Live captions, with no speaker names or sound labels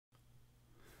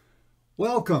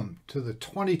Welcome to the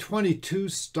 2022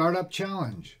 Startup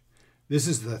Challenge. This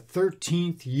is the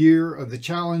 13th year of the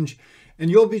challenge,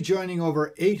 and you'll be joining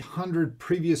over 800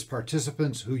 previous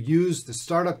participants who used the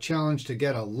Startup Challenge to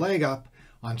get a leg up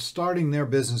on starting their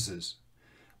businesses.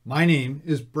 My name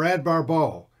is Brad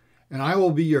Barbeau, and I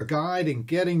will be your guide in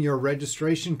getting your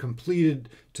registration completed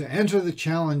to enter the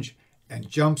challenge and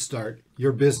jumpstart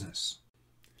your business.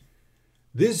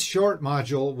 This short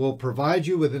module will provide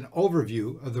you with an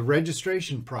overview of the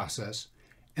registration process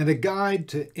and a guide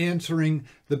to answering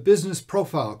the business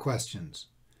profile questions.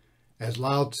 As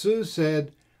Lao Tzu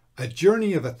said, a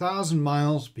journey of 1,000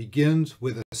 miles begins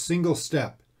with a single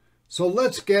step. So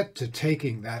let's get to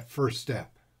taking that first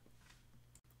step.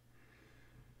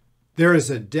 There is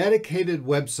a dedicated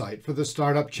website for the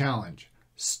Startup Challenge,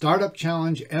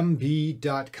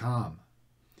 startupchallengemb.com.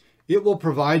 It will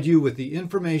provide you with the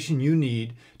information you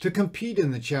need to compete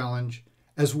in the challenge,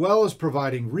 as well as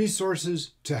providing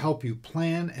resources to help you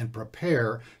plan and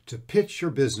prepare to pitch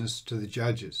your business to the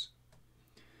judges.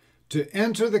 To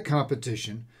enter the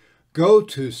competition, go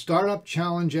to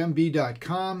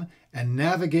startupchallengemb.com and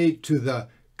navigate to the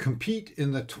Compete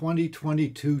in the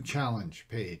 2022 Challenge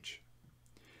page.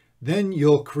 Then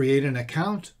you'll create an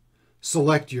account,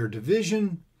 select your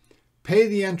division, pay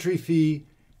the entry fee,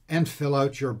 and fill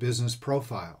out your business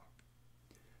profile.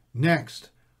 Next,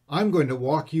 I'm going to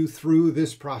walk you through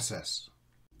this process.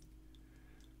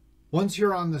 Once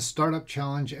you're on the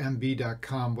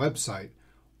startupchallengemb.com website,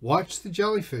 watch the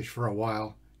jellyfish for a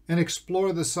while and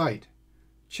explore the site.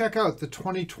 Check out the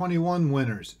 2021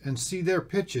 winners and see their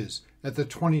pitches at the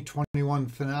 2021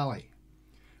 finale.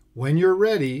 When you're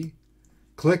ready,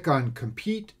 click on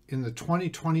Compete in the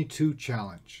 2022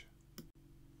 Challenge.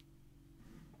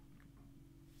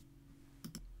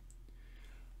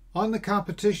 On the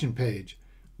competition page,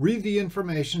 read the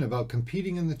information about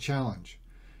competing in the challenge.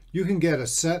 You can get a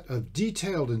set of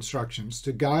detailed instructions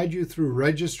to guide you through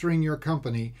registering your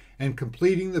company and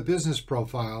completing the business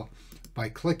profile by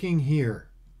clicking here.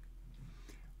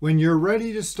 When you're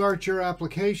ready to start your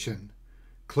application,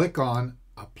 click on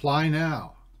Apply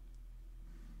Now.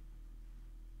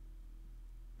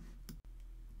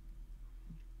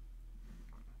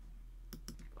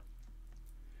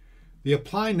 The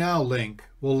Apply Now link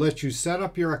will let you set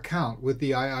up your account with the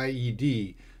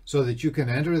IIED so that you can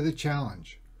enter the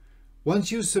challenge.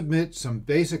 Once you submit some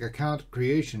basic account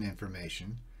creation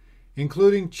information,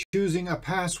 including choosing a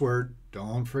password,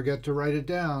 don't forget to write it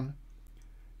down,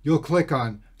 you'll click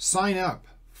on Sign Up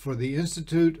for the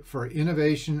Institute for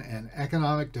Innovation and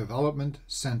Economic Development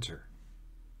Center.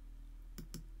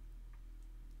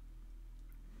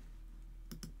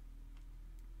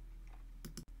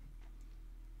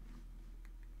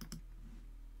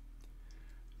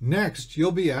 Next,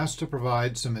 you'll be asked to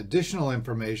provide some additional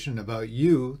information about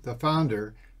you, the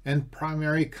founder, and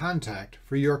primary contact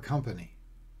for your company.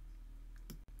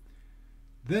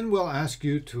 Then we'll ask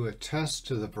you to attest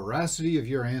to the veracity of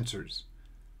your answers.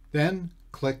 Then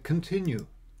click Continue.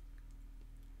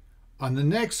 On the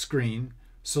next screen,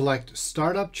 select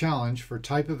Startup Challenge for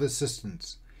type of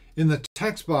assistance. In the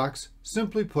text box,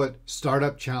 simply put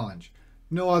Startup Challenge.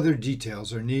 No other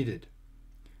details are needed.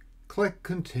 Click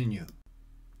Continue.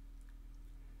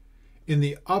 In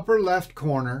the upper left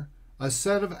corner, a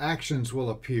set of actions will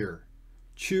appear.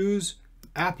 Choose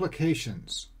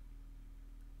Applications,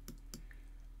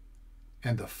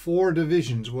 and the 4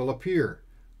 divisions will appear.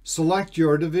 Select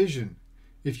your division.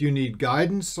 If you need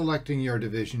guidance selecting your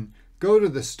division, go to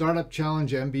the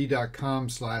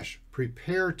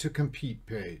startupchallengemb.com/prepare to compete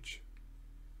page.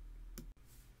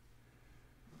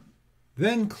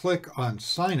 Then click on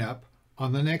Sign Up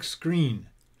on the next screen.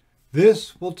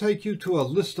 This will take you to a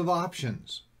list of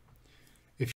options.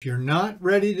 If you're not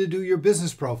ready to do your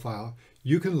business profile,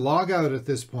 you can log out at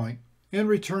this point and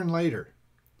return later.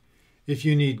 If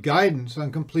you need guidance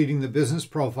on completing the business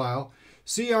profile,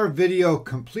 see our video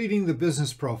Completing the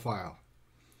Business Profile.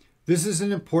 This is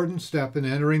an important step in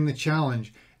entering the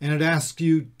challenge, and it asks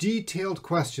you detailed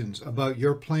questions about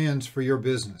your plans for your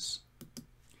business.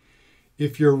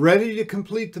 If you're ready to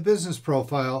complete the business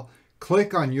profile,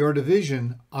 click on your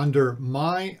division under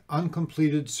My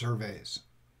Uncompleted Surveys.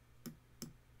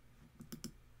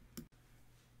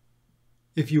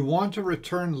 If you want to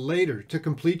return later to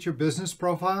complete your business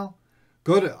profile,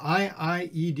 go to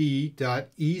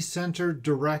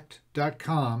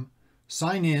iied.ecenterdirect.com,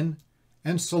 sign in,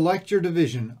 and select your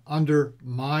division under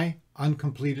My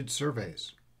Uncompleted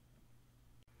Surveys.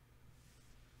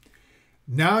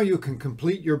 Now you can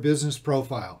complete your business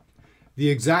profile. The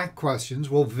exact questions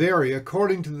will vary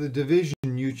according to the division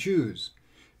you choose.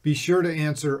 Be sure to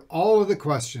answer all of the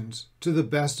questions to the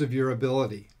best of your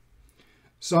ability.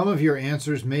 Some of your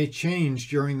answers may change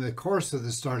during the course of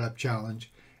the Startup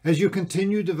Challenge as you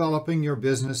continue developing your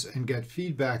business and get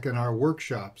feedback in our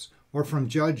workshops or from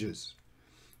judges.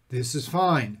 This is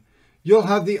fine. You'll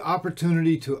have the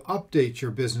opportunity to update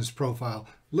your business profile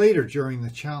later during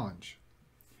the challenge.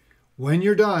 When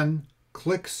you're done,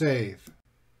 click Save.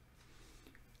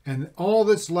 And all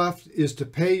that's left is to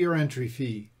pay your entry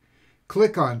fee.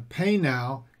 Click on Pay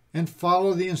Now and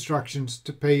follow the instructions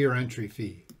to pay your entry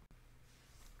fee.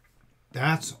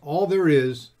 That's all there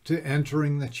is to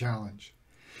entering the challenge.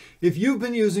 If you've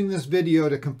been using this video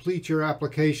to complete your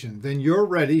application, then you're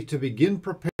ready to begin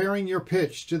preparing your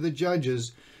pitch to the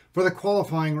judges for the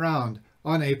qualifying round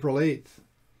on April 8th.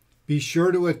 Be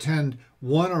sure to attend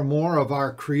one or more of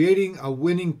our Creating a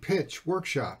Winning Pitch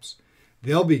workshops.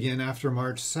 They'll begin after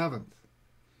March 7th.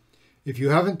 If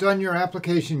you haven't done your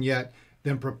application yet,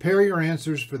 then prepare your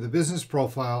answers for the business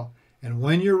profile, and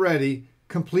when you're ready,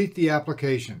 complete the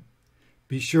application.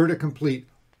 Be sure to complete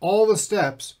all the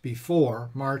steps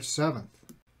before March 7th.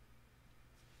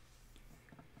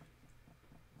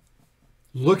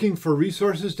 Looking for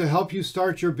resources to help you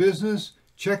start your business?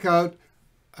 Check out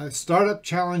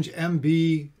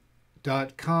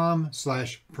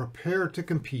startupchallengemb.com/prepare to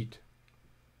compete.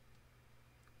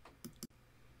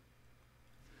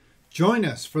 Join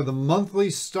us for the monthly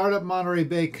Startup Monterey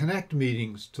Bay Connect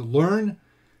meetings to learn,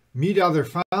 meet other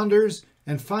founders,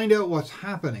 and find out what's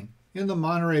happening in the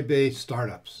Monterey Bay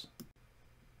startups.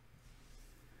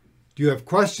 Do you have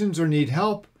questions or need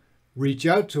help? Reach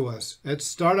out to us at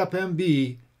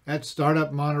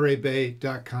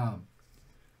startupmb@startupmontereybay.com.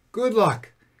 Good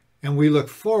luck, and we look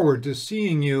forward to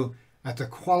seeing you at the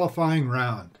qualifying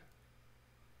round.